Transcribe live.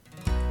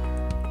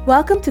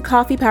Welcome to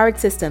Coffee Powered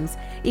Systems,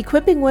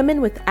 equipping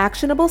women with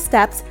actionable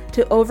steps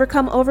to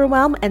overcome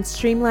overwhelm and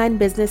streamline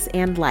business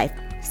and life.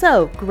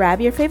 So grab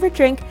your favorite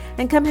drink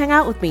and come hang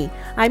out with me.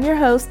 I'm your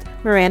host,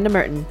 Miranda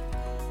Merton.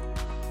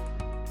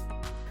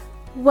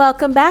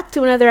 Welcome back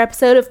to another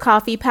episode of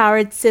Coffee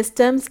Powered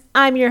Systems.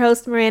 I'm your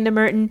host, Miranda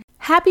Merton.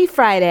 Happy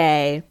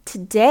Friday.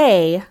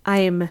 Today, I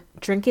am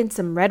drinking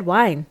some red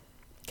wine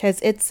because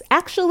it's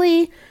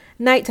actually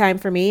nighttime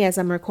for me as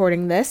I'm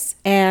recording this.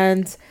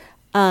 And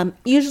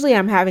usually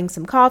I'm having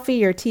some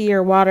coffee or tea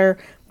or water,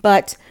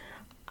 but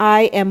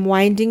I am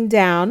winding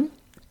down,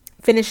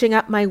 finishing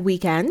up my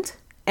weekend,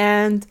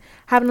 and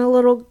having a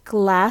little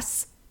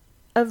glass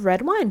of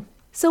red wine.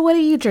 So what are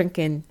you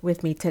drinking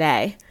with me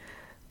today?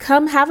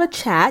 Come have a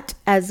chat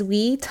as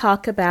we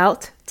talk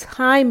about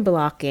time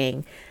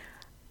blocking.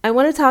 I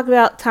want to talk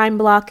about time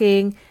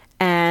blocking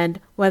and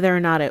whether or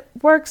not it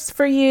works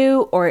for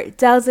you or it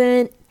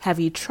doesn't.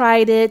 Have you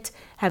tried it?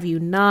 Have you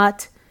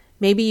not?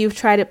 Maybe you've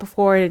tried it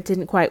before and it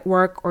didn't quite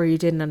work or you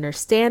didn't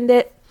understand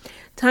it.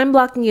 Time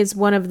blocking is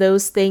one of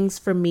those things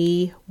for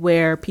me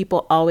where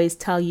people always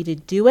tell you to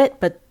do it,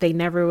 but they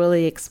never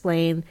really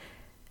explain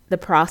the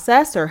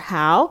process or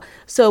how.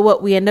 So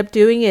what we end up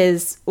doing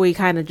is we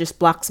kind of just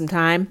block some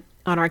time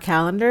on our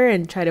calendar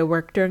and try to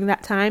work during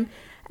that time.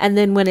 And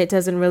then when it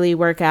doesn't really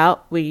work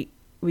out, we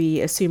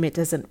assume it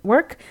doesn't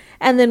work.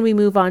 And then we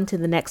move on to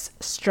the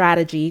next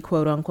strategy,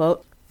 quote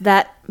unquote,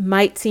 that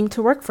might seem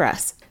to work for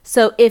us.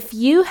 So if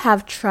you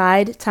have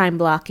tried time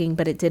blocking,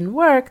 but it didn't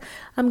work,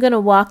 I'm going to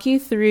walk you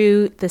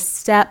through the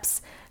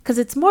steps because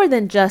it's more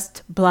than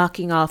just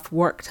blocking off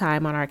work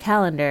time on our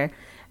calendar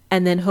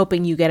and then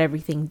hoping you get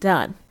everything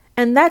done.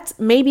 And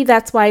maybe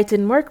that's why it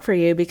didn't work for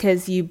you,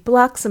 because you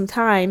block some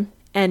time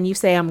and you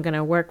say, I'm going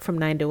to work from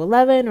 9 to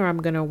 11, or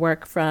I'm going to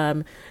work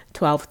from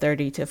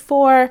 12:30 to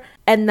 4.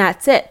 And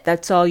that's it.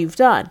 That's all you've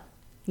done.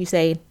 You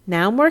say,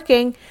 now I'm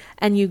working,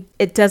 and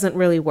it doesn't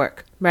really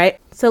work, right?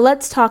 So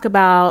let's talk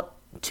about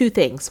two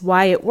things,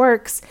 why it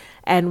works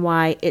and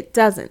why it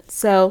doesn't.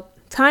 So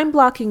time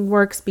blocking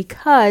works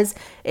because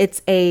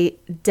it's a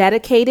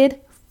dedicated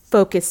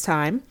focus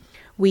time.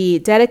 We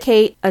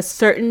dedicate a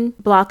certain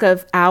block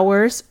of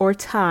hours or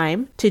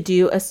time to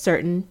do a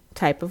certain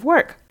type of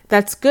work.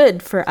 That's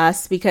good for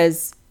us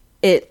because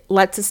it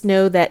lets us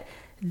know that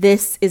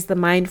this is the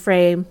mind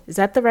frame. Is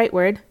that the right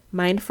word?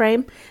 Mind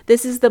frame?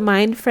 This is the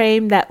mind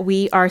frame that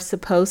we are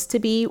supposed to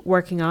be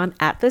working on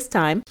at this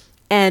time.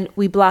 And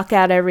we block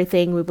out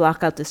everything, we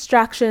block out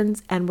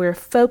distractions, and we're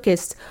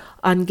focused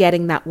on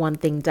getting that one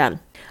thing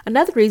done.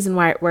 Another reason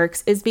why it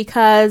works is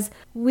because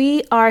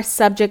we are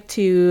subject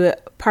to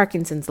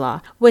Parkinson's law,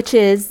 which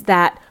is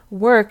that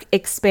work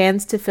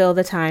expands to fill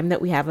the time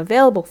that we have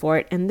available for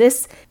it. And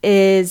this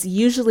is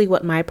usually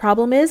what my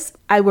problem is.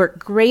 I work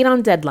great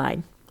on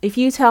deadline. If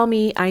you tell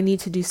me I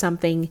need to do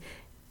something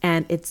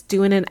and it's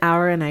due in an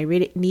hour and I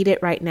need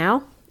it right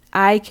now,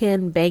 I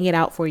can bang it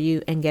out for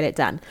you and get it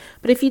done.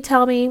 But if you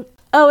tell me,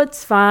 oh,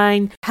 it's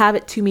fine, have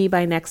it to me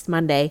by next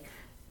Monday,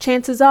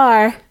 chances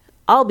are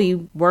I'll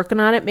be working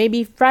on it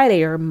maybe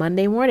Friday or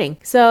Monday morning.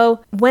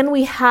 So when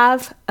we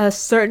have a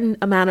certain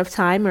amount of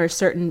time or a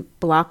certain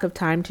block of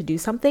time to do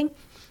something,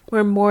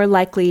 we're more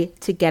likely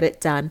to get it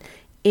done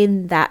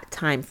in that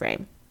time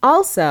frame.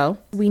 Also,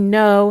 we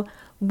know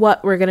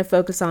what we're going to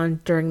focus on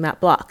during that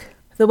block.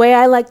 The way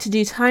I like to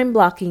do time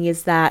blocking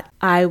is that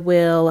I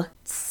will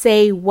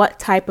say what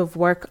type of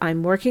work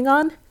I'm working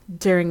on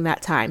during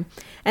that time.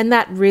 And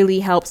that really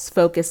helps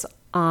focus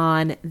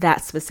on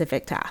that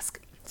specific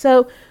task.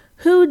 So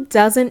who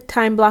doesn't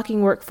time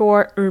blocking work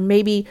for, or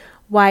maybe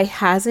why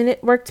hasn't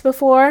it worked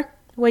before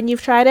when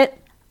you've tried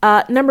it?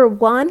 Number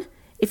one,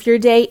 if your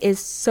day is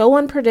so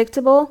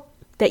unpredictable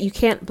that you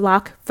can't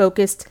block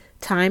focused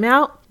time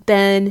out,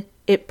 then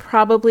it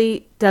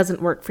probably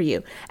doesn't work for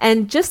you.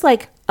 And just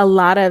like a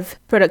lot of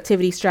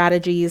productivity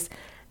strategies,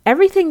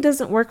 everything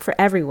doesn't work for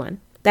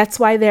everyone. That's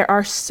why there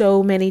are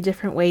so many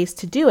different ways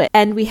to do it.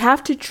 And we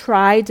have to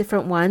try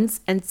different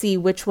ones and see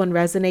which one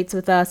resonates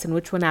with us and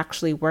which one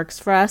actually works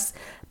for us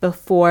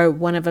before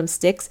one of them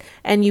sticks.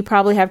 And you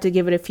probably have to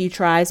give it a few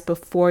tries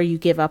before you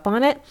give up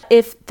on it.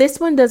 If this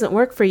one doesn't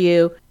work for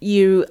you,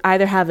 you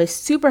either have a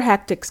super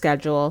hectic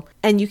schedule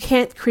and you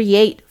can't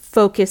create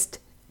focused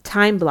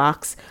time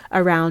blocks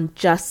around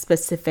just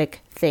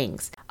specific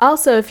things.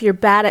 Also, if you're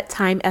bad at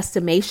time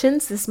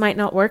estimations, this might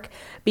not work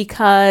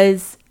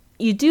because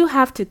you do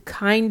have to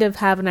kind of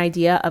have an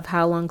idea of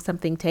how long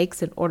something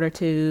takes in order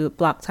to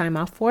block time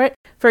off for it.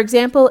 For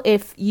example,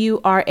 if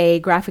you are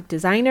a graphic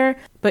designer,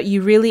 but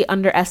you really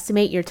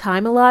underestimate your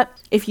time a lot,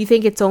 if you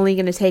think it's only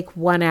going to take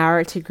 1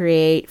 hour to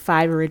create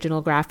 5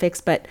 original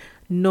graphics, but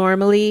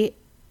normally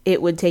it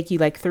would take you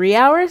like 3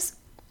 hours,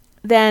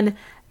 then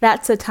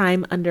that's a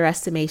time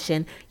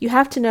underestimation. You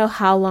have to know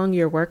how long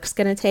your work's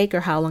going to take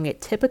or how long it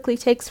typically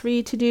takes for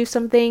you to do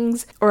some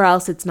things, or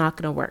else it's not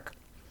going to work.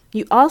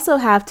 You also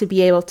have to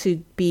be able to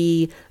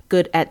be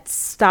good at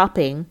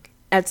stopping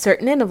at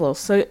certain intervals.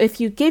 So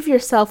if you give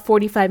yourself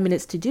 45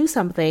 minutes to do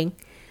something,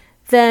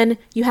 then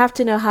you have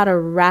to know how to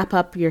wrap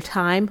up your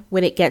time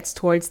when it gets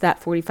towards that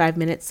 45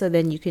 minutes, so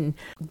then you can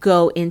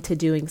go into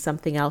doing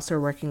something else or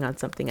working on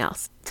something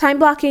else. Time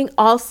blocking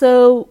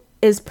also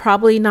is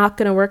probably not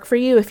going to work for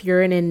you if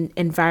you're in an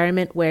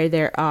environment where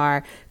there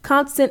are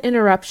constant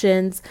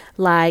interruptions,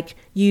 like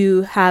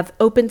you have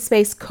open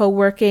space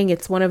co-working.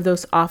 It's one of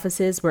those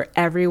offices where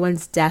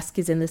everyone's desk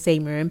is in the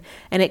same room,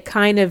 and it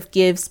kind of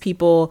gives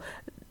people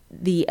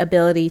the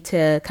ability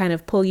to kind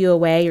of pull you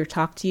away or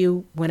talk to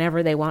you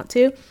whenever they want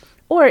to.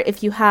 Or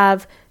if you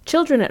have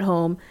children at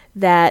home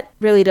that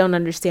really don't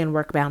understand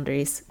work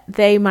boundaries,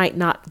 they might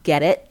not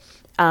get it.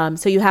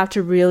 So you have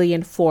to really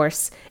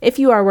enforce, if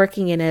you are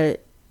working in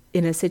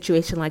a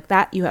situation like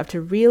that, you have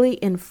to really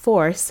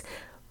enforce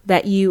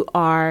that you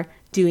are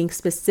doing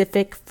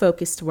specific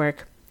focused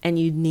work and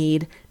you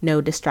need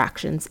no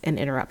distractions and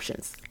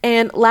interruptions.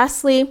 And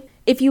lastly,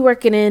 if you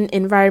work in an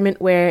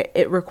environment where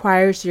it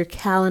requires your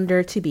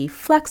calendar to be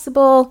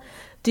flexible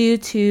due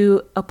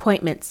to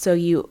appointments, so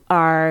you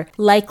are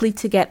likely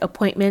to get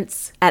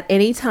appointments at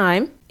any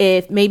time.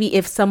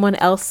 If someone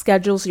else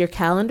schedules your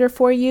calendar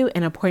for you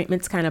and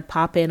appointments kind of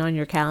pop in on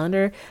your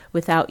calendar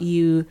without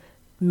you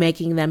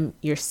making them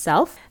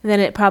yourself, then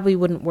it probably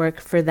wouldn't work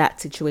for that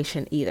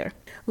situation either.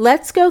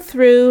 Let's go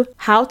through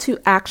how to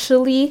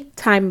actually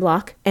time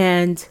block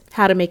and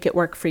how to make it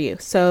work for you.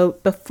 So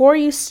before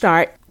you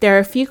start, there are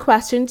a few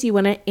questions you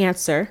want to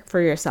answer for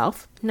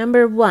yourself.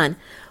 Number 1,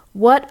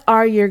 what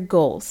are your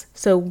goals?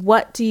 So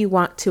what do you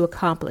want to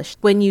accomplish?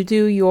 When you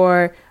do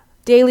your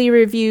daily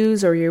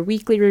reviews or your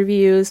weekly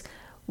reviews,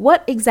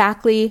 what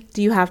exactly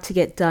do you have to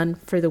get done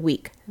for the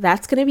week?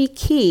 That's going to be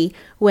key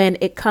when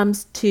it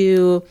comes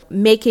to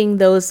making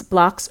those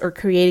blocks or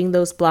creating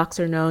those blocks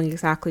or knowing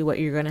exactly what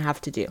you're going to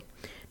have to do.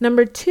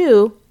 Number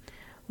 2,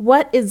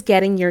 what is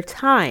getting your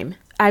time?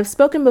 I've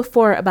spoken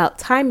before about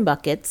time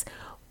buckets.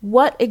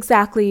 What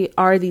exactly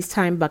are these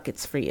time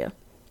buckets for you?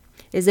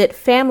 Is it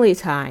family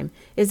time?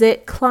 Is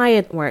it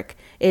client work?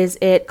 Is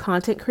it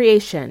content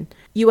creation?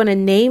 You want to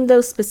name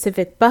those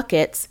specific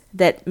buckets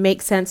that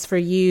make sense for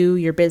you,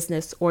 your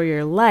business, or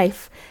your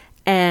life,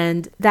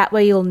 and that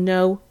way you'll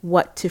know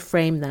what to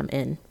frame them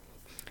in.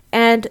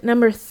 And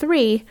number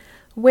 3,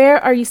 where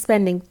are you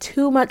spending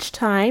too much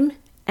time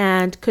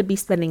and could be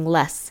spending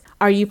less?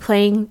 Are you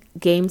playing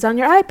games on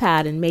your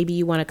iPad and maybe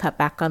you want to cut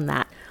back on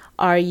that?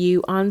 Are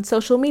you on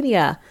social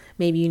media?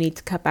 Maybe you need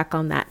to cut back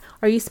on that.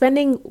 Are you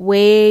spending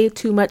way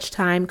too much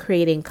time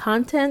creating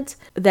content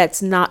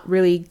that's not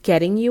really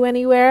getting you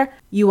anywhere?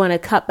 You want to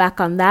cut back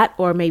on that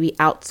or maybe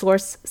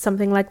outsource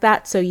something like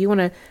that. So you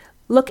want to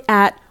look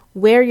at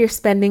where you're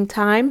spending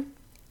time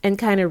and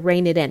kind of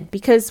rein it in.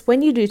 Because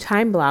when you do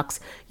time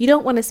blocks, you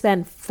don't want to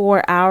spend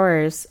 4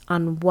 hours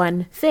on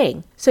one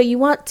thing. So you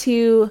want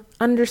to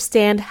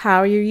understand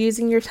how you're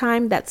using your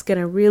time. That's going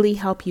to really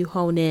help you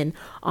hone in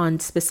on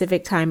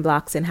specific time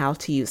blocks and how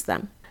to use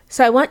them.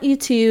 So I want you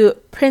to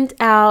print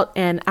out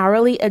an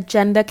hourly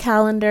agenda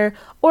calendar,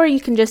 or you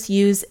can just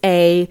use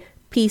a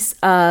piece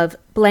of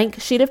blank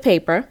sheet of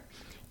paper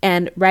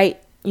and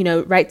write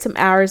some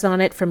hours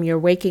on it, from your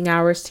waking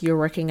hours to your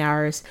working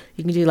hours.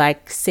 You can do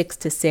like 6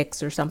 to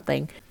 6 or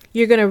something.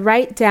 You're going to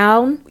write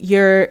down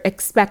your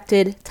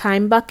expected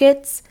time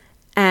buckets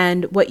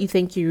and what you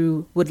think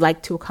you would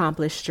like to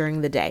accomplish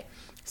during the day.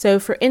 So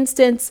for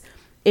instance,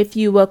 if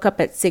you woke up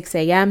at 6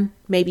 a.m.,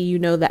 maybe you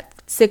know that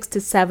 6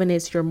 to 7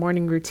 is your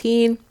morning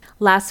routine.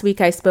 Last week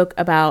I spoke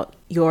about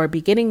your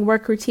beginning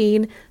work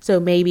routine.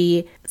 So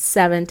maybe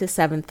 7 to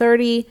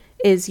 7:30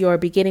 is your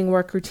beginning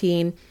work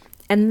routine.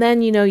 And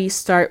then, you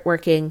start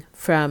working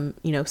from,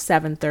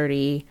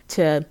 7:30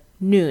 to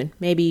noon.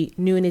 Maybe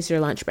noon is your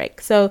lunch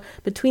break. So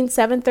between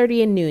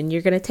 7:30 and noon,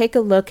 you're going to take a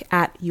look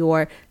at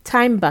your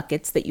time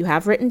buckets that you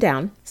have written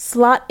down,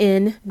 slot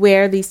in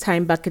where these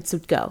time buckets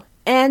would go,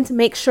 and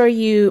make sure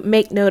you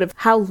make note of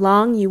how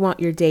long you want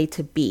your day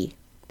to be.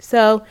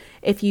 So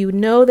if you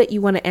know that you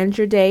want to end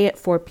your day at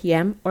 4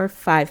 p.m. or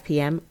 5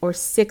 p.m. or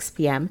 6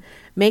 p.m.,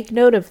 make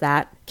note of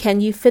that.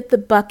 Can you fit the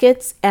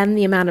buckets and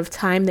the amount of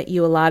time that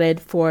you allotted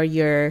for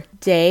your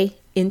day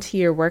into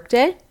your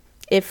workday?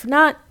 If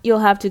not, you'll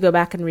have to go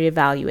back and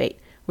reevaluate.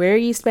 Where are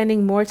you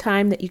spending more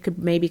time that you could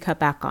maybe cut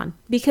back on?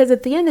 Because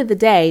at the end of the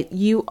day,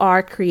 you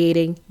are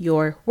creating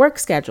your work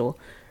schedule,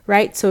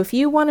 right? So if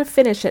you want to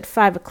finish at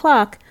 5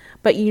 o'clock,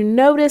 but you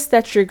notice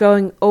that you're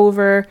going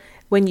over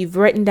when you've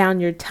written down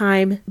your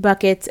time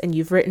buckets and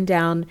you've written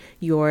down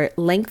your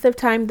length of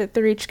time that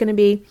they're each going to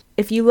be,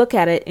 if you look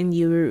at it and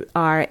you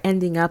are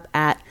ending up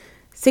at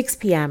 6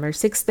 p.m. or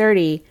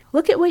 6:30,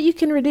 look at what you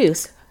can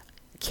reduce.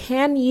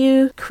 Can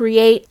you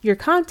create your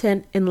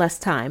content in less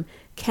time?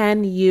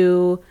 Can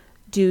you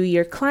do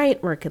your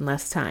client work in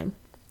less time?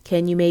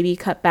 Can you maybe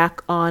cut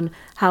back on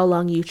how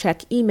long you check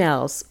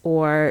emails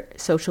or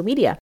social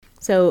media?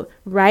 So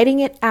writing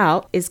it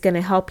out is going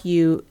to help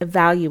you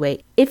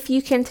evaluate if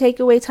you can take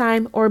away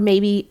time, or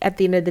maybe at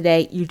the end of the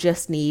day, you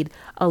just need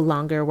a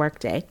longer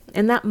workday.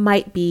 And that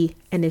might be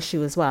an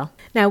issue as well.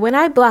 Now, when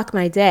I block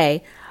my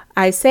day,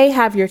 I say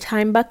have your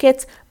time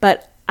buckets,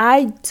 but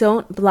I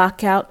don't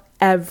block out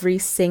every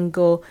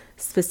single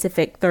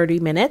specific 30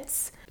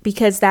 minutes,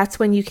 because that's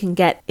when you can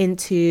get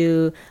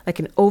into like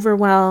an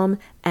overwhelm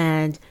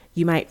and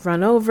you might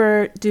run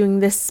over doing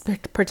this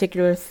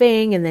particular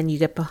thing, and then you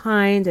get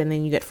behind and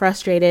then you get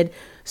frustrated.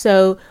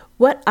 So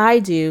what I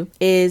do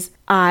is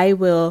I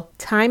will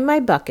time my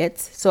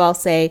buckets. So I'll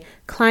say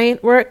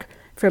client work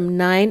from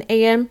 9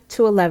 a.m.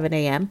 to 11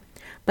 a.m.,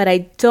 but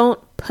I don't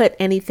put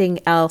anything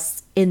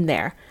else in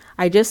there.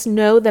 I just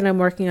know that I'm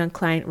working on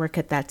client work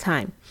at that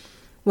time.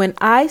 When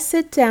I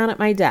sit down at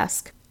my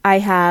desk, I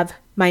have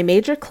my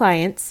major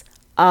clients.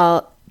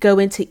 I'll go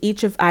into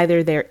each of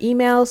either their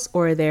emails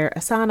or their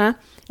Asana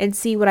and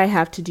see what I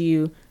have to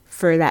do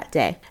for that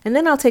day. And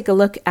then I'll take a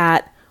look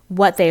at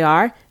what they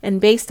are.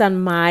 And based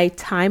on my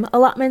time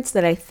allotments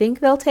that I think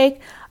they'll take,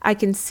 I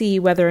can see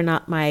whether or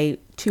not my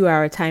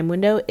 2-hour time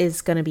window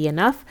is going to be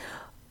enough,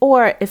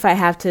 or if I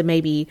have to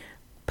maybe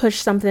push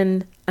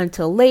something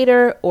until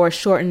later or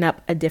shorten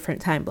up a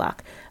different time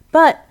block.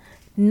 But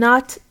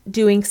not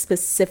doing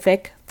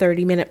specific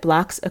 30-minute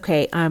blocks.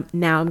 Okay,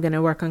 now I'm going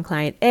to work on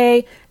client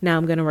A. Now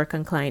I'm going to work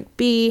on client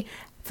B.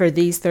 For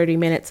these 30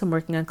 minutes, I'm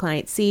working on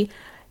client C.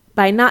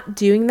 By not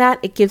doing that,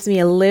 it gives me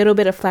a little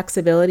bit of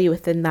flexibility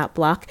within that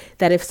block,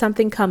 that if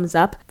something comes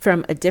up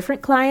from a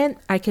different client,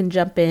 I can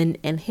jump in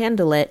and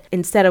handle it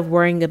instead of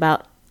worrying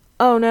about,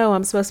 oh no,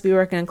 I'm supposed to be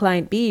working on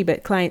client B,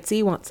 but client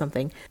C wants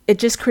something. It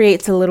just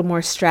creates a little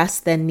more stress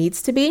than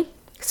needs to be.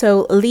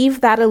 So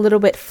leave that a little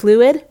bit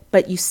fluid,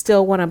 but you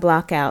still want to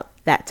block out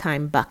that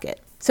time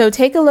bucket. So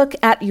take a look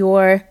at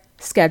your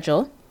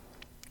schedule.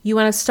 You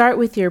want to start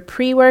with your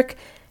pre-work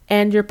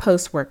and your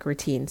post-work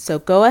routine. So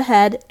go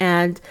ahead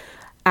and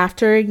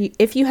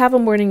if you have a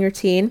morning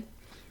routine,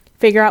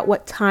 figure out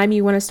what time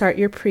you want to start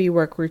your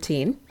pre-work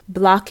routine.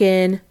 Block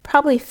in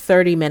probably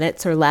 30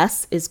 minutes or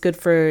less is good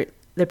for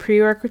the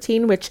pre-work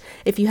routine, which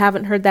if you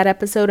haven't heard that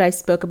episode, I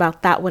spoke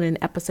about that one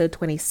in episode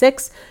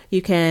 26.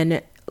 You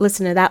can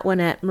listen to that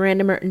one at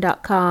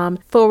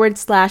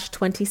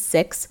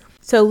mirandamerton.com/26.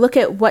 So look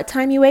at what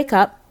time you wake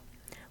up.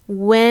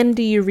 When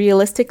do you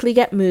realistically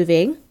get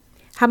moving?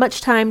 How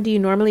much time do you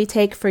normally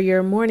take for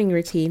your morning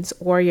routines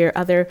or your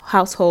other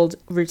household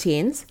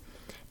routines?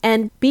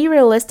 And be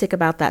realistic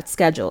about that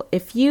schedule.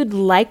 If you'd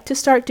like to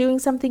start doing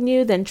something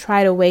new, then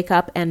try to wake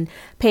up and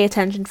pay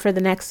attention for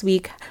the next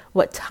week,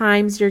 what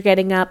times you're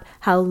getting up,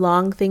 how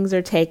long things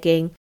are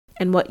taking,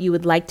 and what you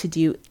would like to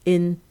do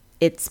in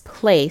its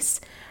place.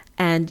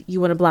 And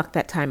you want to block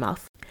that time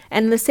off.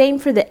 And the same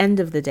for the end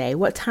of the day.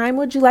 What time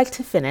would you like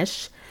to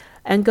finish?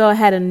 And go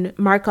ahead and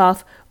mark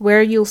off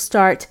where you'll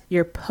start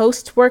your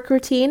post-work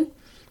routine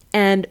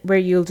and where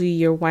you'll do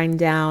your wind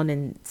down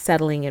and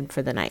settling in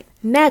for the night.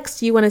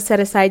 Next, you want to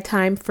set aside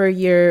time for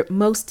your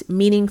most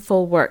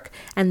meaningful work.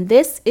 And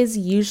this is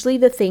usually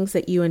the things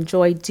that you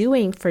enjoy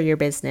doing for your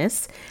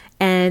business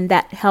and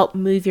that help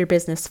move your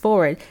business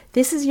forward.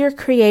 This is your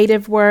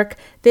creative work.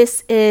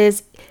 This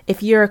is,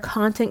 if you're a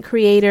content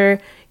creator,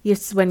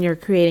 this is when you're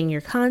creating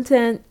your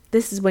content.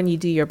 This is when you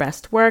do your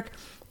best work.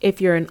 If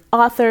you're an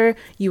author,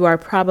 you are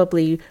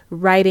probably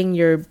writing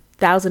your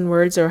 1,000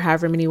 words or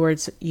however many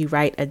words you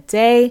write a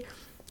day.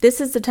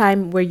 This is the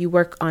time where you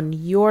work on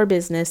your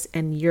business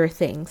and your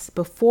things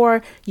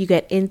before you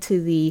get into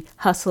the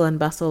hustle and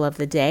bustle of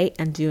the day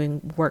and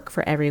doing work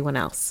for everyone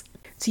else.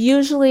 It's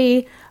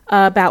usually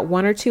about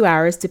 1 or 2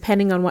 hours,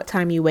 depending on what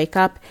time you wake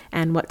up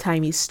and what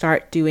time you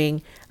start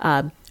doing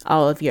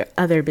all of your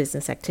other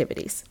business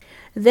activities.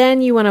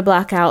 Then you want to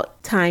block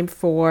out time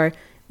for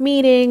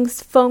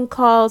meetings, phone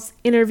calls,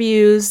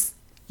 interviews.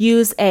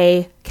 Use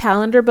a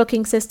calendar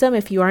booking system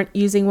if you aren't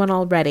using one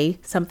already,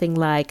 something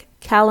like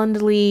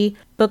Calendly,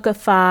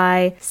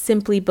 Bookify,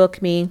 Simply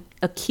Book Me,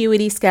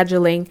 Acuity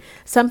Scheduling,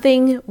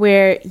 something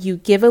where you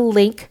give a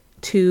link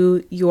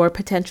to your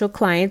potential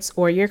clients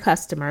or your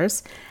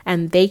customers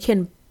and they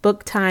can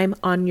book time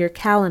on your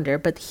calendar.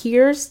 But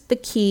here's the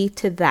key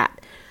to that.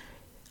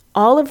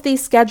 All of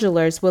these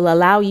schedulers will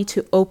allow you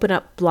to open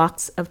up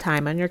blocks of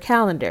time on your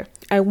calendar.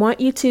 I want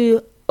you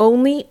to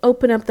only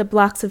open up the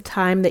blocks of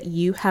time that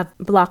you have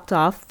blocked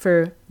off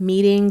for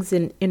meetings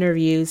and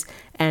interviews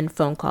and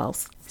phone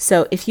calls.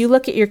 So if you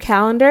look at your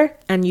calendar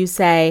and you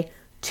say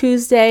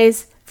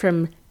Tuesdays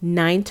from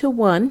 9 to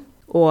 1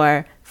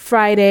 or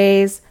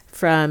Fridays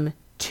from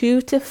 2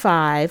 to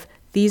 5,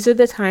 these are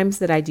the times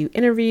that I do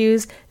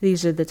interviews.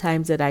 These are the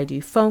times that I do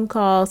phone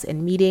calls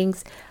and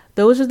meetings.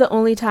 Those are the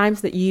only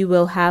times that you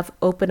will have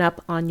open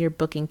up on your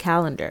booking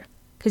calendar,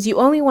 because you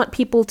only want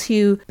people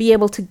to be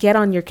able to get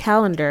on your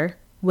calendar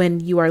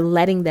when you are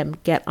letting them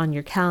get on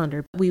your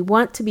calendar. We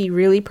want to be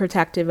really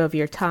protective of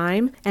your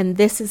time, and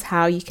this is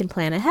how you can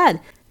plan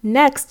ahead.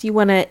 Next, you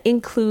want to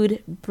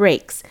include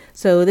breaks.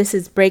 So this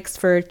is breaks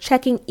for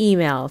checking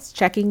emails,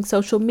 checking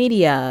social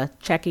media,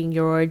 checking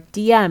your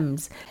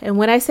DMs. And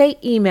when I say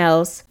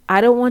emails, I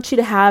don't want you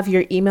to have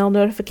your email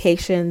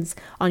notifications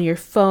on your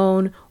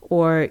phone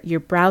or your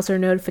browser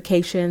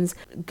notifications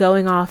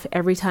going off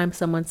every time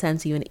someone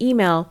sends you an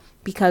email.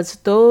 because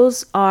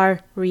those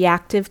are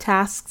reactive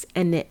tasks,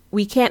 and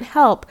we can't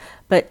help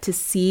but to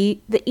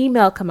see the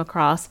email come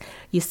across.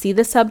 You see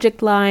the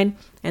subject line,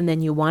 and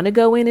then you want to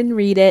go in and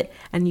read it,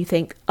 and you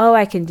think, oh,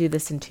 I can do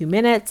this in 2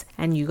 minutes,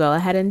 and you go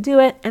ahead and do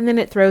it, and then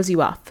it throws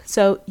you off.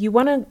 So you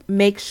want to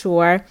make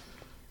sure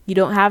you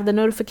don't have the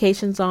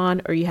notifications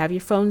on, or you have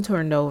your phone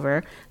turned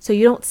over, so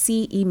you don't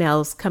see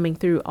emails coming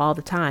through all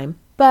the time.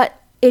 But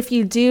if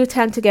you do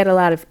tend to get a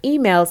lot of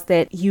emails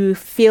that you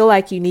feel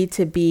like you need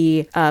to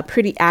be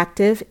pretty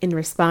active in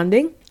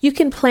responding, you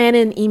can plan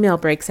in email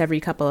breaks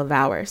every couple of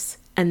hours.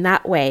 And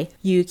that way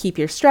you keep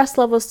your stress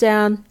levels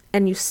down,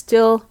 and you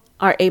still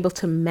are able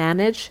to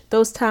manage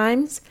those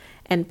times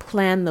and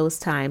plan those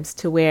times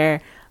to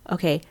where,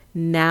 okay,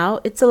 now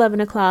it's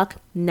 11 o'clock.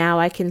 Now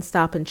I can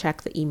stop and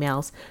check the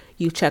emails.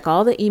 You check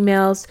all the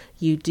emails,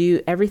 you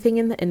do everything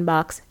in the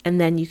inbox,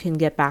 and then you can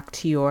get back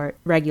to your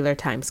regular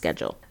time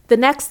schedule. The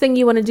next thing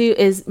you want to do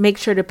is make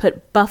sure to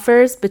put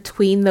buffers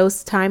between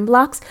those time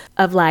blocks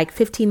of like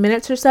 15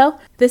 minutes or so.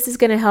 This is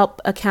going to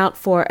help account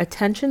for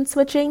attention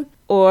switching,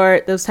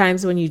 or those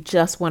times when you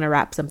just want to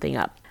wrap something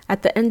up.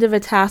 At the end of a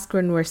task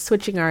when we're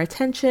switching our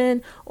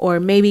attention,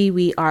 or maybe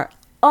we are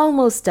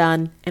almost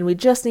done and we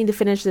just need to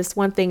finish this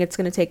one thing, it's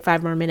going to take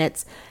 5 more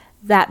minutes.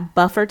 That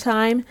buffer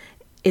time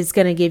is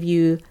going to give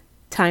you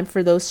time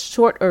for those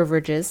short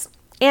overages,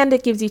 and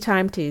it gives you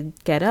time to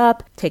get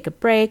up, take a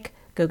break,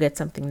 go get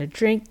something to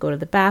drink, go to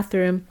the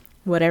bathroom,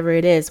 whatever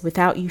it is,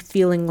 without you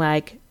feeling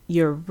like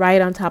you're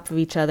right on top of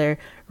each other,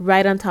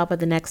 right on top of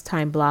the next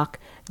time block.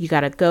 You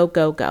gotta go,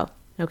 go, go.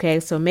 Okay,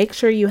 so make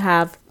sure you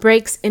have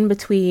breaks in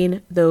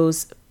between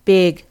those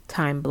big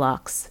time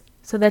blocks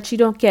so that you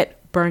don't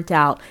get burnt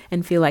out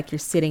and feel like you're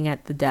sitting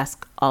at the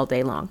desk all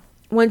day long.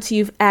 Once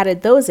you've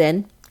added those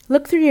in,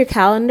 look through your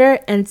calendar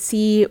and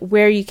see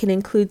where you can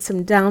include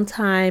some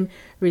downtime,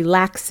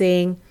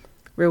 relaxing,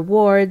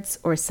 rewards,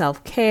 or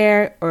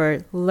self-care, or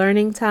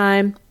learning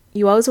time.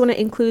 You always want to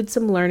include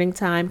some learning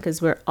time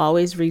because we're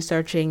always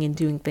researching and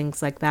doing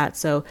things like that.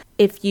 So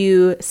if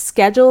you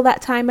schedule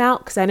that time out,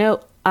 because I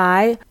know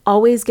I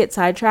always get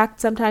sidetracked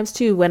sometimes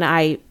too when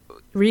I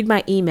read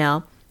my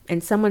email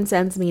and someone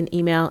sends me an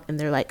email and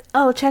they're like,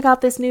 oh, check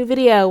out this new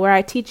video where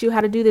I teach you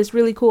how to do this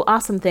really cool,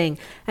 awesome thing.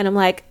 And I'm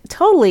like,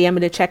 totally, I'm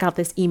going to check out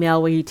this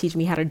email where you teach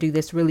me how to do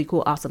this really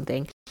cool, awesome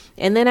thing.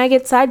 And then I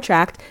get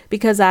sidetracked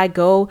because I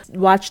go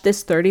watch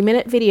this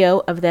 30-minute video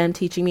of them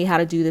teaching me how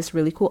to do this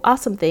really cool,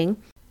 awesome thing.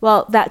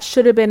 Well, that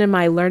should have been in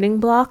my learning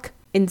block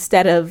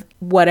instead of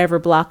whatever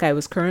block I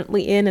was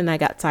currently in and I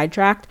got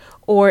sidetracked.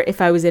 Or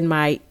if I was in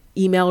my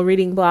email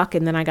reading block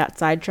and then I got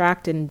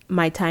sidetracked and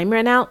my time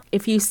ran out.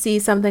 If you see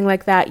something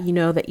like that, you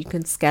know that you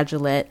can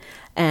schedule it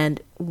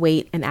and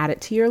wait and add it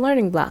to your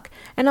learning block.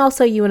 And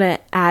also you want to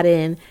add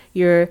in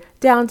your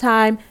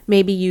downtime.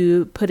 Maybe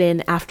you put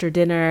in after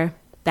dinner.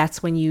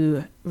 That's when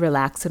you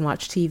relax and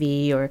watch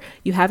TV, or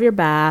you have your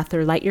bath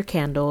or light your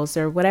candles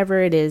or whatever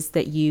it is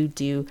that you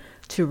do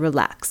to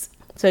relax.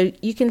 So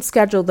you can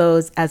schedule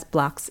those as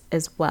blocks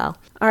as well.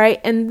 All right.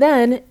 And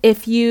then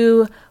if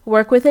you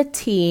work with a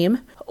team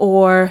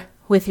or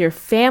with your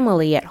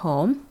family at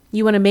home,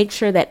 you want to make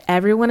sure that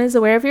everyone is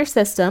aware of your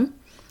system.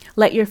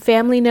 Let your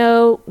family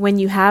know when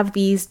you have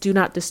these do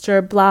not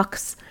disturb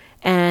blocks,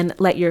 and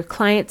let your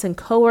clients and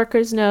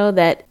coworkers know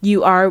that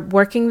you are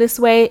working this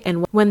way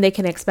and when they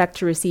can expect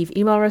to receive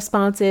email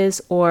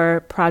responses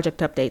or project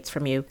updates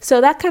from you. So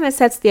that kind of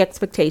sets the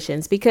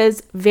expectations,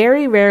 because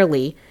very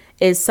rarely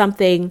is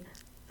something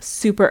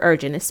super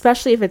urgent,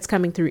 especially if it's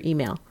coming through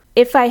email.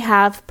 If I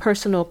have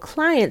personal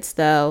clients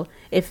though,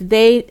 if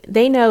they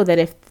know that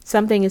if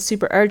something is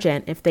super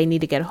urgent, if they need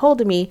to get a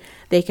hold of me,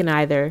 they can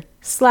either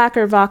Slack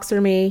or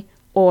Voxer me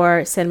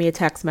or send me a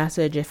text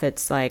message if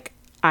it's like,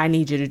 I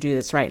need you to do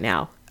this right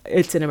now.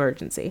 It's an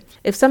emergency.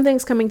 If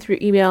something's coming through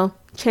email,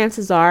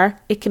 chances are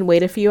it can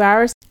wait a few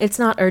hours. It's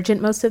not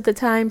urgent most of the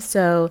time,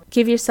 so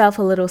give yourself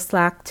a little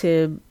slack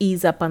to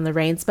ease up on the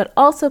reins, but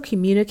also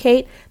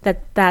communicate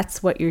that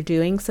that's what you're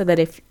doing so that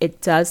if it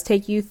does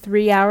take you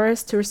 3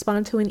 hours to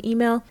respond to an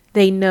email,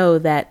 they know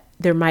that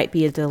there might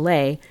be a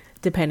delay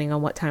depending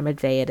on what time of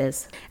day it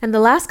is. And the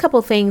last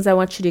couple things I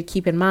want you to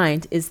keep in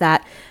mind is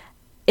that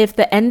if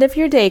the end of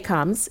your day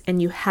comes and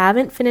you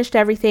haven't finished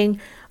everything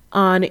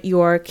on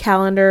your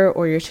calendar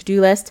or your to-do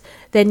list,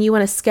 then you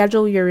want to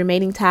schedule your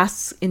remaining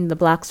tasks in the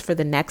blocks for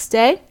the next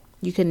day.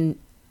 You can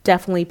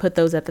definitely put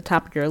those at the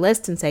top of your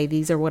list and say,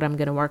 these are what I'm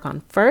going to work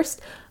on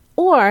first.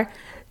 Or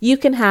you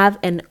can have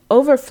an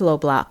overflow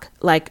block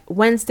like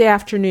Wednesday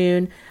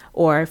afternoon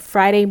or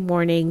Friday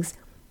mornings.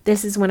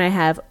 This is when I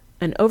have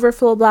an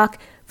overflow block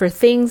for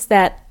things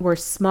that were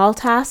small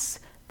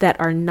tasks that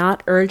are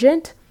not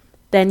urgent.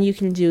 Then you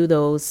can do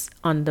those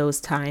on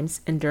those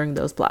times and during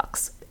those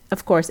blocks.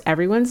 Of course,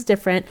 everyone's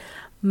different.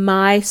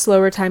 My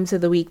slower times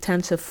of the week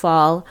tend to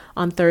fall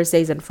on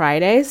Thursdays and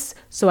Fridays.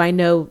 So I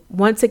know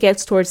once it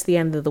gets towards the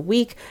end of the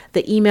week,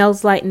 the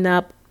emails lighten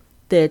up,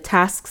 the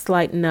tasks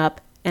lighten up,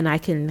 and I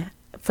can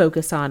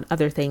focus on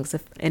other things.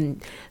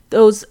 And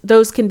those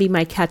can be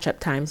my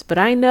catch-up times. But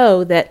I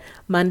know that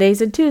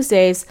Mondays and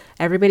Tuesdays,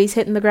 everybody's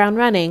hitting the ground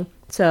running.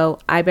 So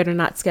I better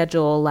not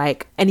schedule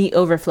like any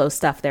overflow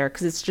stuff there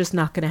because it's just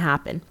not going to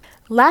happen.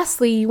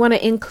 Lastly, you want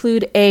to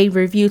include a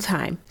review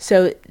time.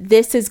 So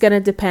this is going to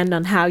depend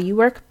on how you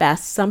work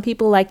best. Some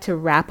people like to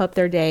wrap up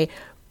their day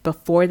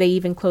before they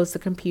even close the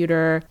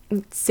computer,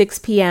 6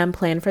 p.m.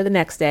 plan for the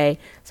next day.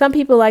 Some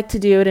people like to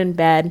do it in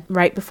bed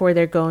right before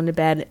they're going to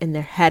bed and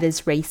their head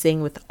is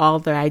racing with all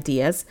their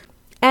ideas.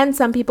 And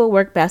some people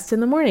work best in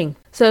the morning.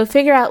 So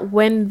figure out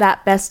when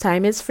that best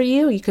time is for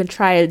you. You can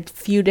try a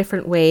few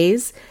different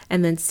ways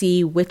and then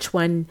see which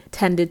one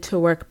tended to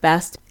work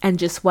best and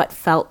just what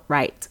felt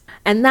right.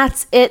 And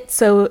that's it.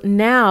 So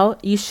now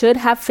you should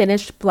have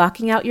finished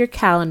blocking out your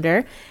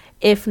calendar.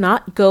 If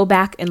not, go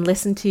back and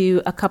listen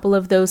to a couple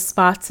of those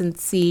spots and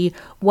see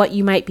what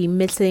you might be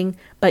missing.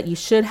 But you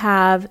should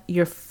have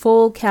your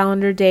full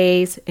calendar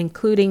days,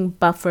 including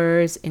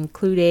buffers,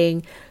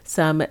 including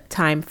some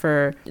time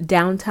for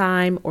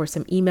downtime or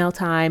some email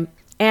time,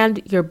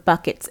 and your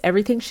buckets.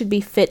 Everything should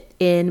be fit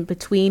in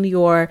between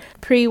your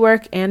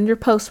pre-work and your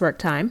post-work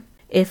time.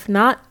 If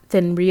not,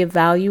 then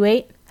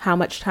reevaluate how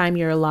much time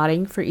you're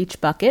allotting for each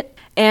bucket.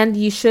 And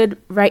you should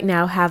right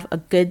now have a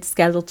good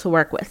schedule to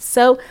work with.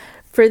 So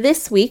for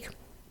this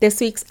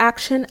week's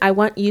action, I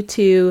want you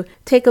to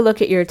take a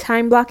look at your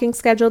time blocking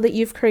schedule that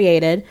you've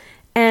created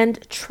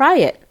and try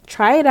it.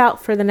 Try it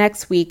out for the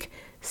next week.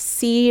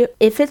 See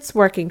if it's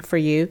working for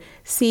you.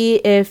 See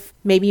if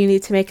maybe you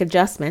need to make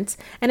adjustments.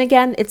 And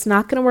again, it's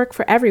not going to work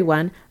for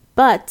everyone,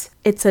 but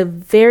it's a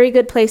very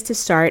good place to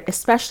start,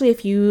 especially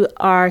if you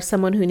are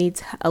someone who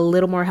needs a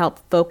little more help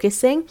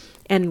focusing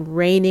and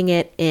reining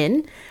it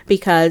in,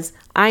 because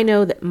I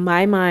know that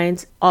my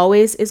mind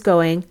always is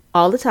going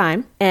all the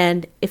time.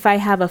 And if I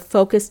have a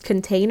focused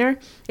container,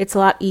 it's a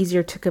lot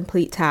easier to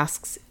complete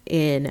tasks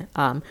in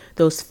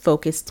those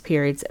focused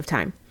periods of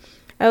time.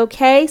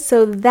 Okay,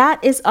 so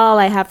that is all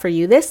I have for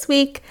you this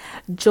week.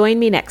 Join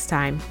me next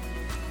time.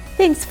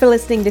 Thanks for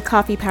listening to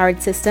Coffee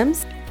Powered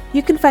Systems.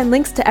 You can find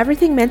links to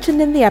everything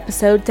mentioned in the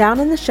episode down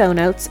in the show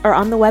notes or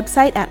on the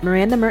website at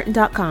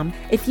mirandamerton.com.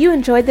 If you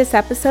enjoyed this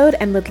episode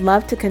and would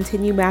love to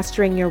continue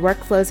mastering your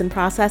workflows and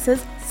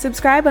processes,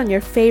 subscribe on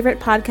your favorite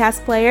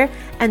podcast player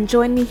and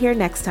join me here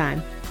next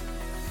time.